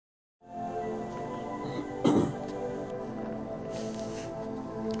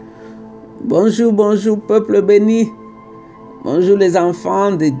Bonjour, bonjour, peuple béni. Bonjour les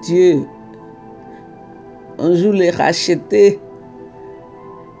enfants de Dieu. Bonjour les rachetés.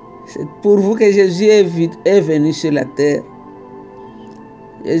 C'est pour vous que Jésus est venu sur la terre.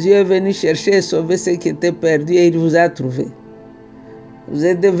 Jésus est venu chercher et sauver ceux qui étaient perdus et il vous a trouvé. Vous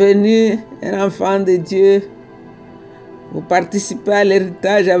êtes devenu un enfant de Dieu. Vous participez à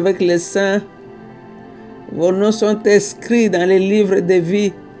l'héritage avec les saints. Vos noms sont inscrits dans les livres de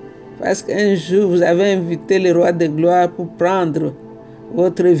vie parce qu'un jour vous avez invité le roi de gloire pour prendre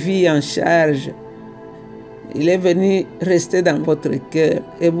votre vie en charge. Il est venu rester dans votre cœur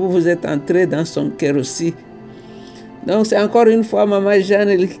et vous êtes entré dans son cœur aussi. Donc c'est encore une fois Maman Jeanne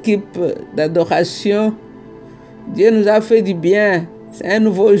et l'équipe d'adoration. Dieu nous a fait du bien. C'est un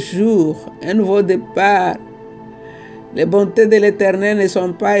nouveau jour, un nouveau départ. Les bontés de l'Éternel ne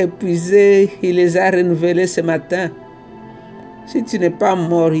sont pas épuisées. Il les a renouvelées ce matin. Si tu n'es pas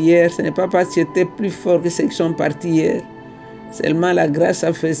mort hier, ce n'est pas parce que tu étais plus fort que ceux qui sont partis hier. Seulement la grâce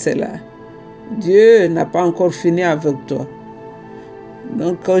a fait cela. Dieu n'a pas encore fini avec toi.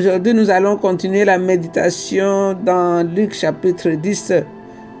 Donc aujourd'hui, nous allons continuer la méditation dans Luc chapitre 10.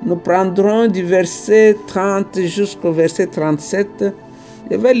 Nous prendrons du verset 30 jusqu'au verset 37.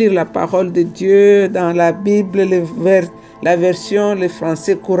 Je vais lire la parole de Dieu dans la Bible, la version, le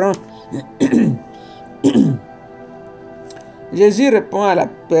français courant. Jésus répond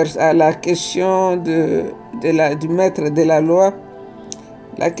à la question du maître de la loi.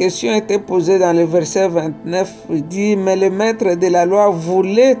 La question était posée dans le verset 29. Il dit, mais le maître de la loi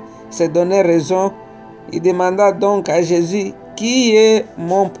voulait se donner raison. Il demanda donc à Jésus, qui est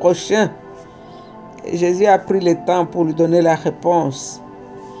mon prochain? Et Jésus a pris le temps pour lui donner la réponse.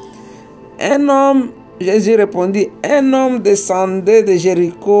 Jésus répondit, un homme descendait de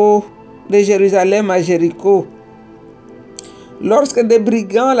Jérusalem à Jéricho. Lorsque des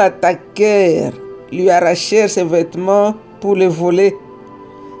brigands l'attaquèrent, lui arrachèrent ses vêtements pour le voler,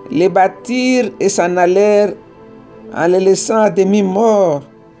 les battirent et s'en allèrent en le laissant à demi-mort.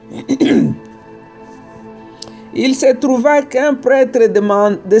 Il se trouva qu'un prêtre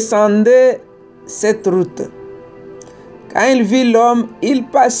descendait cette route. Quand il vit l'homme, il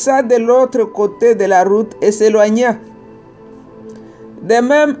passa de l'autre côté de la route et s'éloigna. De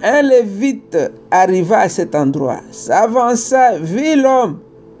même, un lévite arriva à cet endroit, s'avança, vit l'homme,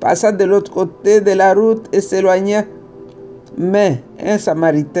 passa de l'autre côté de la route et s'éloigna. Mais un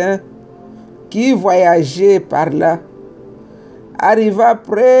samaritain qui voyageait par là arriva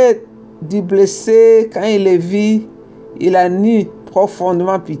près du blessé. Quand il le vit, il en eut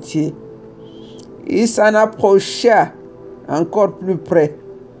profondément pitié. Il s'en approcha encore plus près,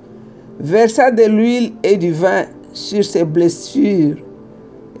 versa de l'huile et du vin sur ses blessures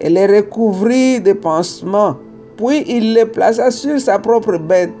et les recouvrit de pansements. Puis il les plaça sur sa propre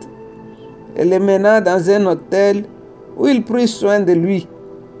bête et les mena dans un hôtel où il prit soin de lui.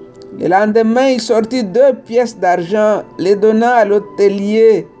 Le lendemain, il sortit 2 pièces d'argent, les donna à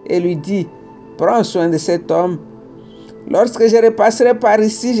l'hôtelier et lui dit, prends soin de cet homme. Lorsque je repasserai par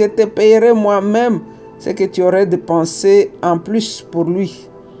ici, je te payerai moi-même ce que tu aurais dépensé en plus pour lui.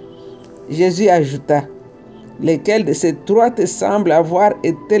 Jésus ajouta, lequel de ces 3 te semble avoir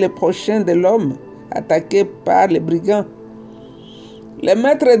été le prochain de l'homme attaqué par les brigands? Le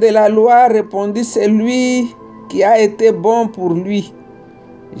maître de la loi répondit, celui qui a été bon pour lui.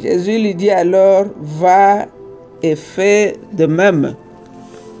 Jésus lui dit alors, va et fais de même.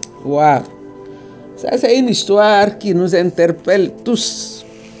 Waouh! Ça, c'est une histoire qui nous interpelle tous.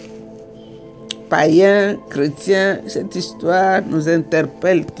 Païens, chrétiens, cette histoire nous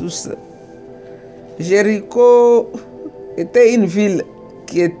interpelle tous. Jéricho était une ville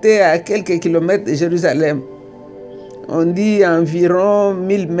qui était à quelques kilomètres de Jérusalem. On dit environ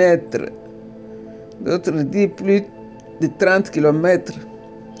 1000 mètres. D'autres disent plus de 30 kilomètres.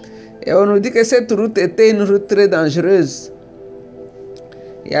 Et on nous dit que cette route était une route très dangereuse.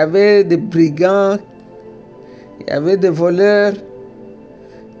 Il y avait des brigands, il y avait des voleurs,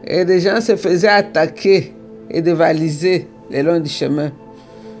 et des gens se faisaient attaquer et dévaliser le long du chemin.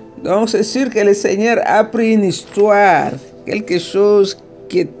 Donc c'est sûr que le Seigneur a pris une histoire, quelque chose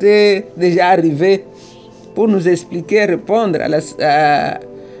qui était déjà arrivé, pour nous expliquer, répondre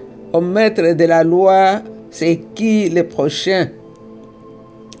au maître de la loi, c'est qui le prochain.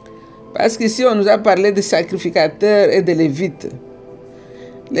 Parce qu'ici, on nous a parlé de sacrificateurs et de lévites.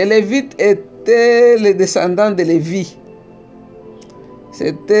 Les lévites étaient les descendants de Lévi.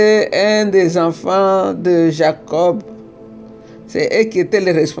 C'était un des enfants de Jacob. C'est eux qui étaient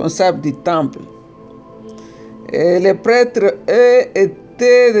les responsables du temple. Et les prêtres, eux,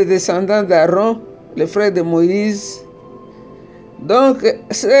 étaient des descendants d'Aaron, le frère de Moïse. Donc,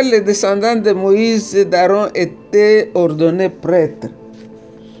 seuls les descendants de Moïse et d'Aaron étaient ordonnés prêtres.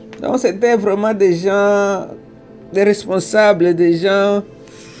 Donc, c'était vraiment des gens, des responsables, des gens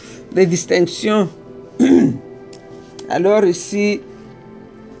de distinction. Alors ici,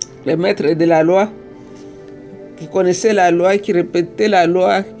 les maîtres de la loi, qui connaissaient la loi, qui répétaient la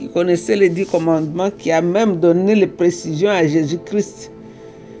loi, qui connaissaient les 10 commandements, qui a même donné les précisions à Jésus-Christ.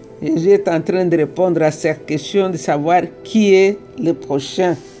 Jésus est en train de répondre à cette question de savoir qui est le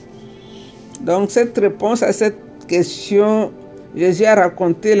prochain. Donc cette réponse à cette question, Jésus a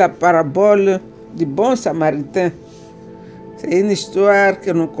raconté la parabole du bon samaritain. C'est une histoire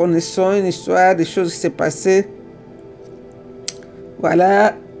que nous connaissons, une histoire des choses qui s'est passées.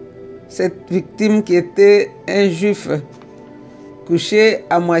 Voilà cette victime qui était un juif couché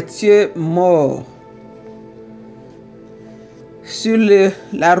à moitié mort sur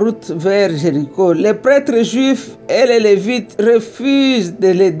la route vers Jéricho. Les prêtres juifs et les lévites refusent de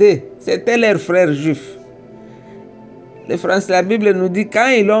l'aider. C'était leurs frères juifs. La Bible nous dit quand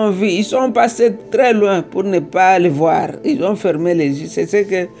ils l'ont vu, ils sont passés très loin pour ne pas le voir. Ils ont fermé les yeux. C'est ce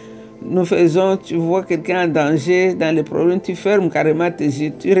que nous faisons. Tu vois quelqu'un en danger, dans les problèmes, tu fermes carrément tes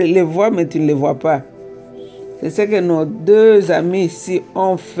yeux. Tu les vois, mais tu ne les vois pas. C'est ce que nos deux amis ici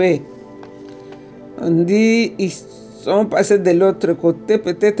ont fait. On dit ils sont passés de l'autre côté,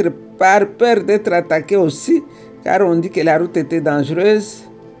 peut-être par peur d'être attaqués aussi, car on dit que la route était dangereuse.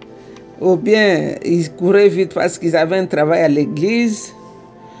 Ou bien ils couraient vite parce qu'ils avaient un travail à l'église.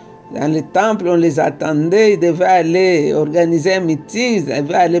 Dans le temple, on les attendait, ils devaient aller organiser un meeting, ils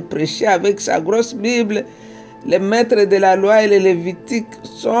devaient aller prêcher avec sa grosse Bible. Les maîtres de la loi et les lévitiques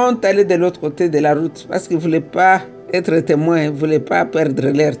sont allés de l'autre côté de la route parce qu'ils ne voulaient pas être témoins, ils ne voulaient pas perdre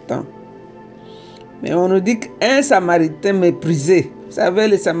leur temps. Mais on nous dit qu'un Samaritain méprisé. Vous savez,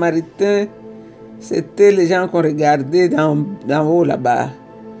 les Samaritains, c'était les gens qu'on regardait d'en haut là-bas.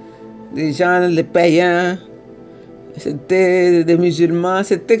 Les gens, les païens, c'était des musulmans,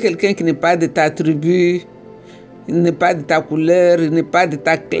 c'était quelqu'un qui n'est pas de ta tribu, il n'est pas de ta couleur, il n'est pas de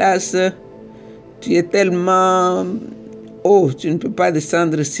ta classe. Tu es tellement haut, tu ne peux pas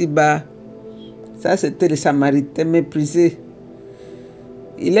descendre si bas. Ça, c'était les Samaritains méprisés.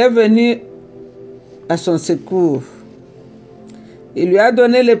 Il est venu à son secours. Il lui a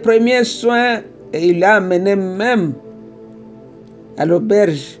donné les premiers soins et il l'a amené même à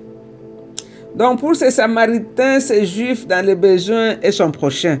l'auberge. Donc pour ces Samaritains, ces Juifs dans les besoins est son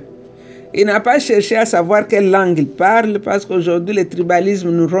prochain. Il n'a pas cherché à savoir quelle langue il parle parce qu'aujourd'hui le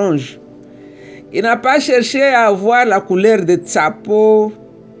tribalisme nous ronge. Il n'a pas cherché à voir la couleur de sa peau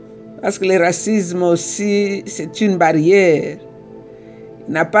parce que le racisme aussi c'est une barrière.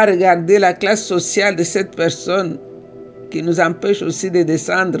 Il n'a pas regardé la classe sociale de cette personne qui nous empêche aussi de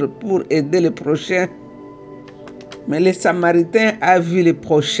descendre pour aider le prochain. Mais le Samaritain a vu le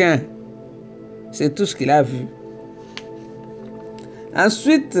prochain. C'est tout ce qu'il a vu.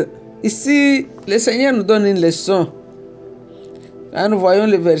 Ensuite, ici, le Seigneur nous donne une leçon. Là, nous voyons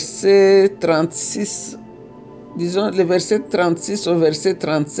le verset 36, disons le verset 36 au verset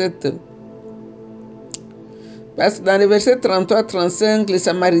 37. Parce que dans le verset 33-35, le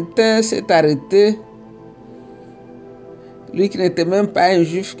Samaritain s'est arrêté. Lui qui n'était même pas un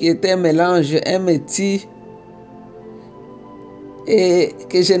juif, qui était un mélange, un métis. Et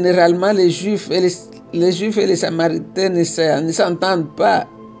que généralement les Juifs et les Samaritains ne s'entendent pas.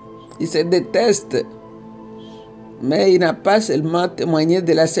 Ils se détestent. Mais il n'a pas seulement témoigné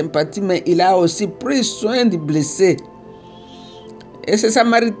de la sympathie, mais il a aussi pris soin du blessé. Et ce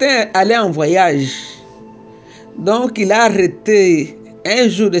Samaritain allait en voyage. Donc il a arrêté un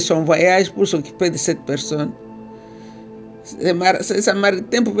jour de son voyage pour s'occuper de cette personne. Ce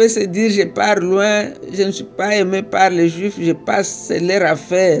Samaritain pouvait se dire, je pars loin, je ne suis pas aimé par les Juifs, je passe, c'est leur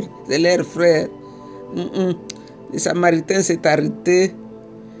affaire, c'est leur frère. Le Samaritain s'est arrêté.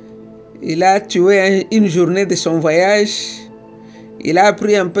 Il a tué une journée de son voyage. Il a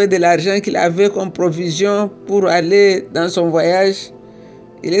pris un peu de l'argent qu'il avait comme provision pour aller dans son voyage.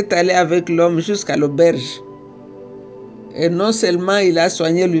 Il est allé avec l'homme jusqu'à l'auberge. Et non seulement il a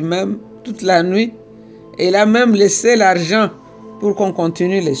soigné lui-même toute la nuit, et il a même laissé l'argent pour qu'on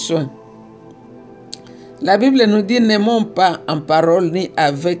continue les soins. La Bible nous dit, n'aimons pas en parole ni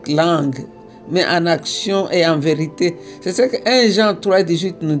avec langue, mais en action et en vérité. C'est ce que 1 Jean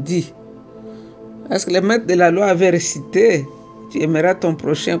 3,18 nous dit. Parce que le maître de la loi avait récité, tu aimeras ton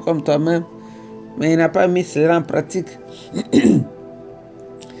prochain comme toi-même, mais il n'a pas mis cela en pratique.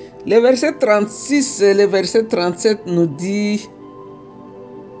 Le verset 36 et le verset 37 nous dit,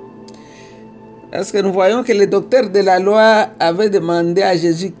 parce que nous voyons que le docteur de la loi avait demandé à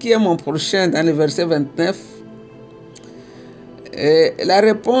Jésus qui est mon prochain dans le verset 29. Et la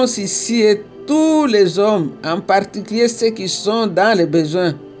réponse ici est tous les hommes, en particulier ceux qui sont dans les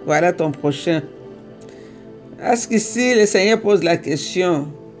besoins. Voilà ton prochain. Parce qu'ici, le Seigneur pose la question,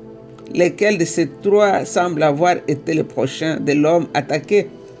 lesquels de ces trois semblent avoir été le prochain de l'homme attaqué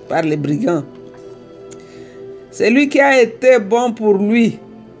par les brigands? Celui qui a été bon pour lui,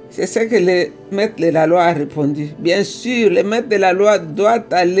 c'est ce que le maître de la loi a répondu. Bien sûr, le maître de la loi doit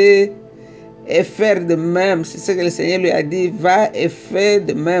aller et faire de même. C'est ce que le Seigneur lui a dit, va et fais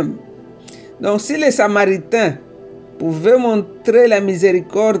de même. Donc si les Samaritains pouvaient montrer la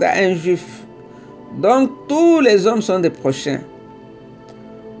miséricorde à un Juif, donc tous les hommes sont des prochains.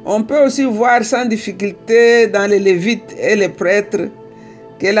 On peut aussi voir sans difficulté dans les Lévites et les prêtres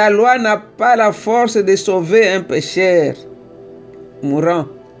que la loi n'a pas la force de sauver un pécheur mourant.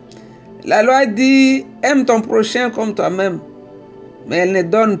 La loi dit « aime ton prochain comme toi-même », mais elle ne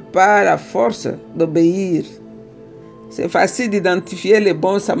donne pas la force d'obéir. C'est facile d'identifier les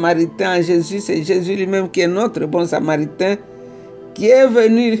bons samaritains en Jésus. C'est Jésus lui-même qui est notre bon samaritain, qui est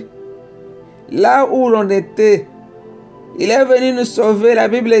venu là où l'on était. Il est venu nous sauver. La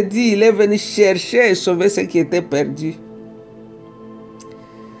Bible dit il est venu chercher et sauver ceux qui étaient perdus.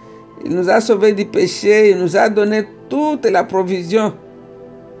 Il nous a sauvés du péché. Il nous a donné toute la provision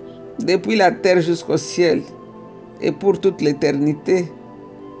depuis la terre jusqu'au ciel et pour toute l'éternité.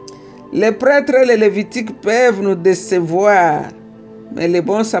 Les prêtres et les lévitiques peuvent nous décevoir, mais les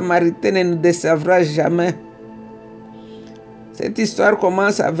bons samaritains ne nous décevra jamais. Cette histoire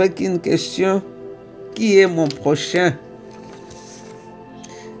commence avec une question: qui est mon prochain?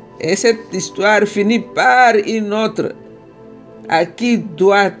 Et cette histoire finit par une autre: à qui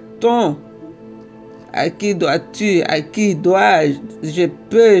doit-on? À qui dois-tu? À qui dois-je?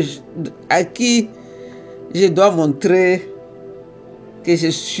 À qui je dois montrer que je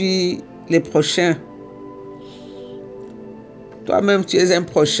suis le prochain? Toi-même, tu es un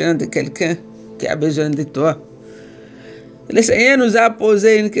prochain de quelqu'un qui a besoin de toi. Le Seigneur nous a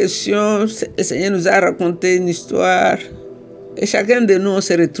posé une question, le Seigneur nous a raconté une histoire, et chacun de nous, on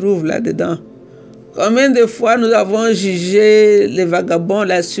se retrouve là-dedans. Combien de fois nous avons jugé les vagabonds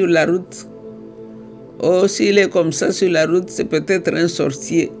là sur la route? Oh, s'il est comme ça sur la route, c'est peut-être un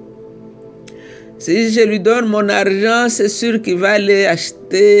sorcier. Si je lui donne mon argent, c'est sûr qu'il va aller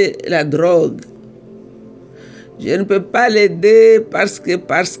acheter la drogue. Je ne peux pas l'aider parce que.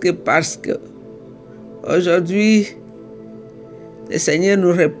 Aujourd'hui, le Seigneur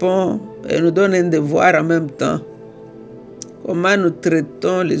nous répond et nous donne un devoir en même temps. Comment nous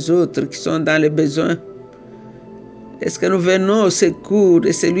traitons les autres qui sont dans les besoins? Est-ce que nous venons au secours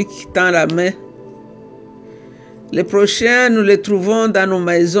de celui qui tend la main? Les prochains, nous les trouvons dans nos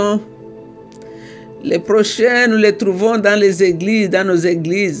maisons. Les prochains, nous les trouvons dans les églises, dans nos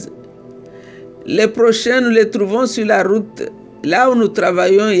églises. Les prochains, nous les trouvons sur la route. Là où nous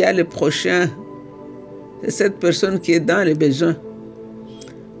travaillons, il y a les prochains. C'est cette personne qui est dans les besoins.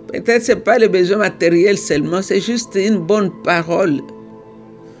 Peut-être ce n'est pas le besoin matériel seulement, c'est juste une bonne parole.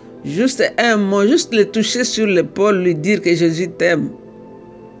 Juste un mot, juste le toucher sur l'épaule, lui dire que Jésus t'aime.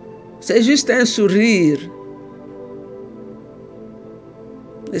 C'est juste un sourire.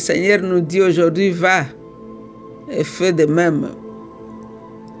 Le Seigneur nous dit aujourd'hui, va et fais de même.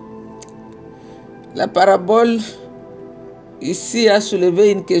 La parabole ici a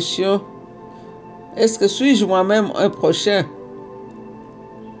soulevé une question. Est-ce que suis-je moi-même un prochain?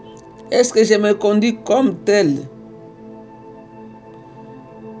 Est-ce que je me conduis comme tel?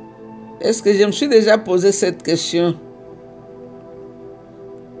 Est-ce que je me suis déjà posé cette question?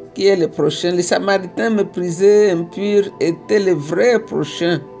 Qui est le prochain? Les Samaritains méprisés, impurs, étaient les vrais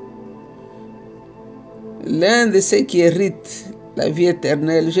prochains. L'un de ceux qui héritent la vie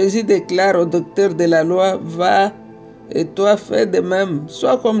éternelle. Jésus déclare au docteur de la loi, va et toi fais de même.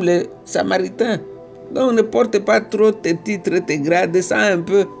 Sois comme les Samaritains. Donc ne porte pas trop tes titres, tes grades, descends un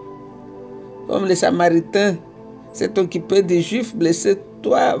peu. Comme les Samaritains s'est occupé des Juifs blessés,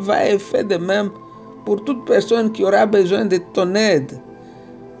 toi va et fais de même pour toute personne qui aura besoin de ton aide,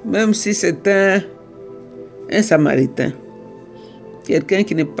 même si c'est un Samaritain. Quelqu'un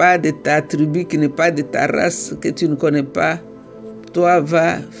qui n'est pas de ta tribu, qui n'est pas de ta race, que tu ne connais pas, toi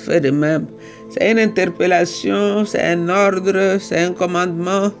va faire de même. C'est une interpellation, c'est un ordre, c'est un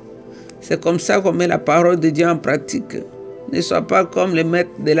commandement. C'est comme ça qu'on met la parole de Dieu en pratique. Ne sois pas comme les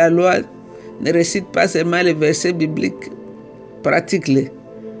maîtres de la loi. Ne récite pas seulement les versets bibliques. Pratique-les.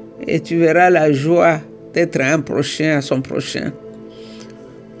 Et tu verras la joie d'être un prochain à son prochain.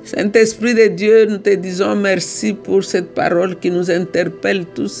 Saint-Esprit de Dieu, nous te disons merci pour cette parole qui nous interpelle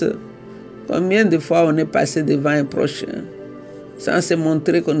tous. Combien de fois on est passé devant un prochain sans se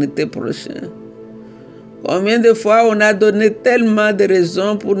montrer qu'on était prochain? Combien de fois on a donné tellement de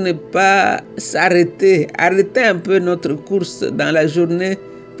raisons pour ne pas s'arrêter, arrêter un peu notre course dans la journée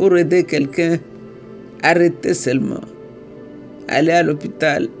pour aider quelqu'un. Arrêter seulement. Aller à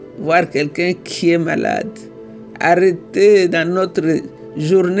l'hôpital, voir quelqu'un qui est malade. Arrêter dans notre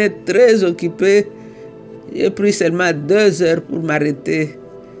journée très occupée. J'ai pris seulement 2 heures pour m'arrêter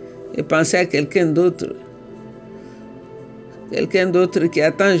et penser à quelqu'un d'autre. Quelqu'un d'autre qui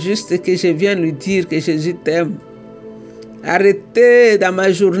attend juste que je vienne lui dire que Jésus t'aime. Arrêtez dans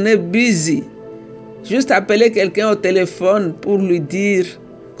ma journée busy. Juste appeler quelqu'un au téléphone pour lui dire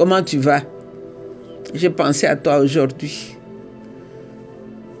comment tu vas. J'ai pensé à toi aujourd'hui.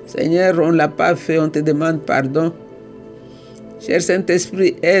 Seigneur, on ne l'a pas fait, on te demande pardon. Cher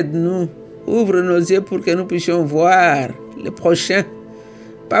Saint-Esprit, aide-nous. Ouvre nos yeux pour que nous puissions voir le prochain.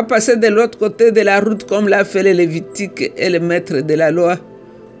 Pas passer de l'autre côté de la route comme l'a fait le Lévitique et le maître de la loi.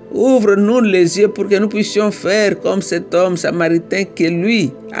 Ouvre-nous les yeux pour que nous puissions faire comme cet homme samaritain que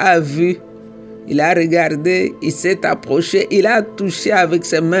lui a vu. Il a regardé, il s'est approché, il a touché avec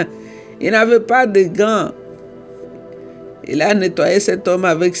ses mains. Il n'avait pas de gants. Il a nettoyé cet homme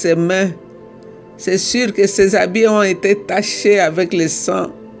avec ses mains. C'est sûr que ses habits ont été tachés avec le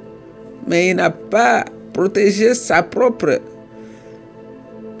sang, mais il n'a pas protégé sa propre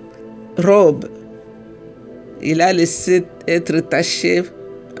robe. Il a laissé être taché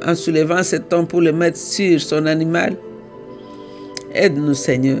en soulevant cet homme pour le mettre sur son animal. Aide-nous,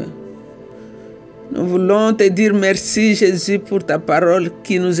 Seigneur. Nous voulons te dire merci, Jésus, pour ta parole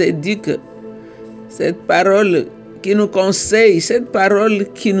qui nous éduque, cette parole qui nous conseille, cette parole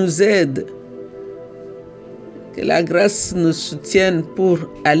qui nous aide. Que la grâce nous soutienne pour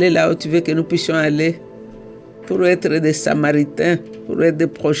aller là où tu veux que nous puissions aller, pour être des Samaritains, pour être des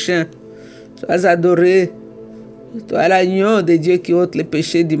prochains. Sois adoré, toi l'agneau de Dieu qui ôte les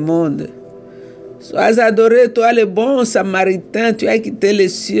péchés du monde. Sois adoré, toi le bon Samaritain, tu as quitté les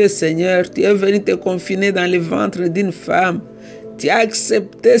cieux, Seigneur. Tu es venu te confiner dans le ventre d'une femme. Tu as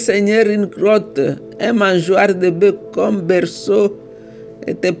accepté, Seigneur, une grotte, un mangeoire de bœuf comme berceau.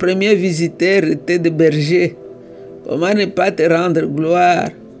 Et tes premiers visiteurs étaient des bergers. Comment ne pas te rendre gloire?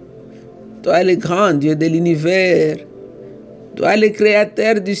 Toi le grand Dieu de l'univers. Toi le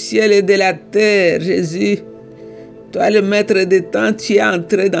créateur du ciel et de la terre, Jésus. Toi le maître des temps, tu es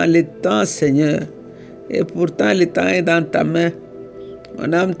entré dans le temps, Seigneur. Et pourtant le temps est dans ta main.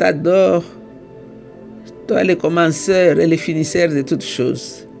 Mon âme t'adore. Toi le commenceur et le finisseur de toutes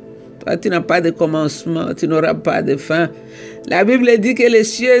choses. Toi tu n'as pas de commencement, tu n'auras pas de fin. La Bible dit que les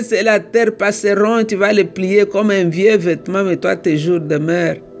cieux et la terre passeront et tu vas les plier comme un vieux vêtement, mais toi tes jours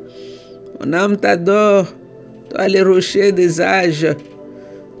demeurent. Mon âme t'adore, toi le rocher des âges.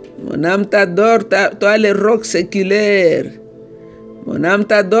 Mon âme t'adore, toi le roc séculaire. Mon âme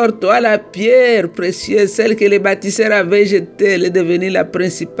t'adore, toi la pierre précieuse, celle que les bâtisseurs avaient jetée, elle est devenue la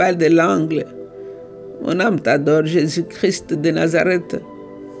principale de l'angle. Mon âme t'adore, Jésus-Christ de Nazareth,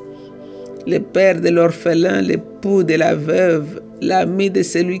 le père de l'orphelin, l'époux de la veuve, l'ami de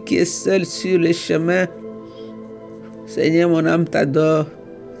celui qui est seul sur le chemin. Seigneur, mon âme t'adore.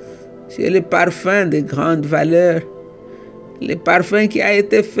 Tu es le parfum de grande valeur. Le parfum qui a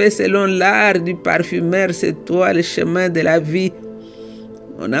été fait selon l'art du parfumeur, c'est toi, le chemin de la vie.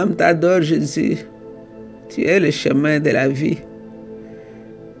 Mon âme t'adore, Jésus. Tu es le chemin de la vie.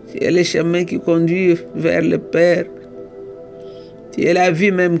 Tu es le chemin qui conduit vers le Père. Tu es la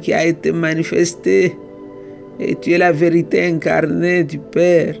vie même qui a été manifestée. Et tu es la vérité incarnée du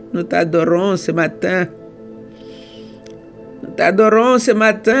Père. Nous t'adorons ce matin. Nous t'adorons ce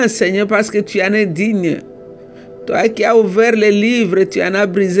matin, Seigneur, parce que tu en es digne. Toi qui as ouvert les livres, tu en as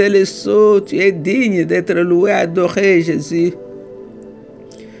brisé les sceaux. Tu es digne d'être loué, adoré, Jésus.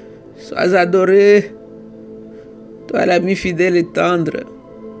 Sois adoré, toi l'ami fidèle et tendre.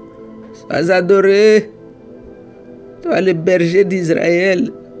 Sois adoré, toi le berger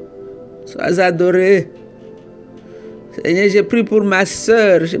d'Israël. Sois adoré. Seigneur, j'ai prie pour ma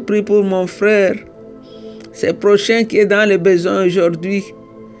soeur, j'ai prie pour mon frère, ce prochain qui est dans le besoin aujourd'hui,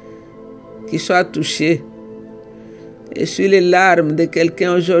 qu'il soit touché. Et sur les larmes de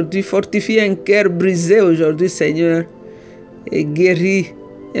quelqu'un aujourd'hui, fortifie un cœur brisé aujourd'hui, Seigneur, et guéri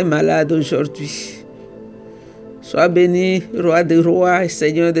et malade aujourd'hui. Sois béni, roi des rois et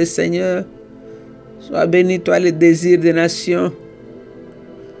seigneur des seigneurs. Sois béni, toi, le désir des nations.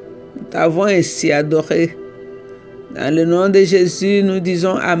 Nous t'avons ainsi adoré. Dans le nom de Jésus, nous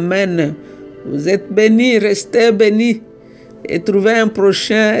disons Amen. Vous êtes bénis, restez bénis. Et trouvez un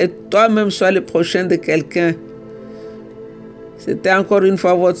prochain, et toi-même sois le prochain de quelqu'un. C'était encore une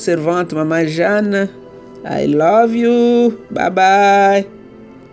fois votre servante, Maman Jeanne. I love you. Bye bye.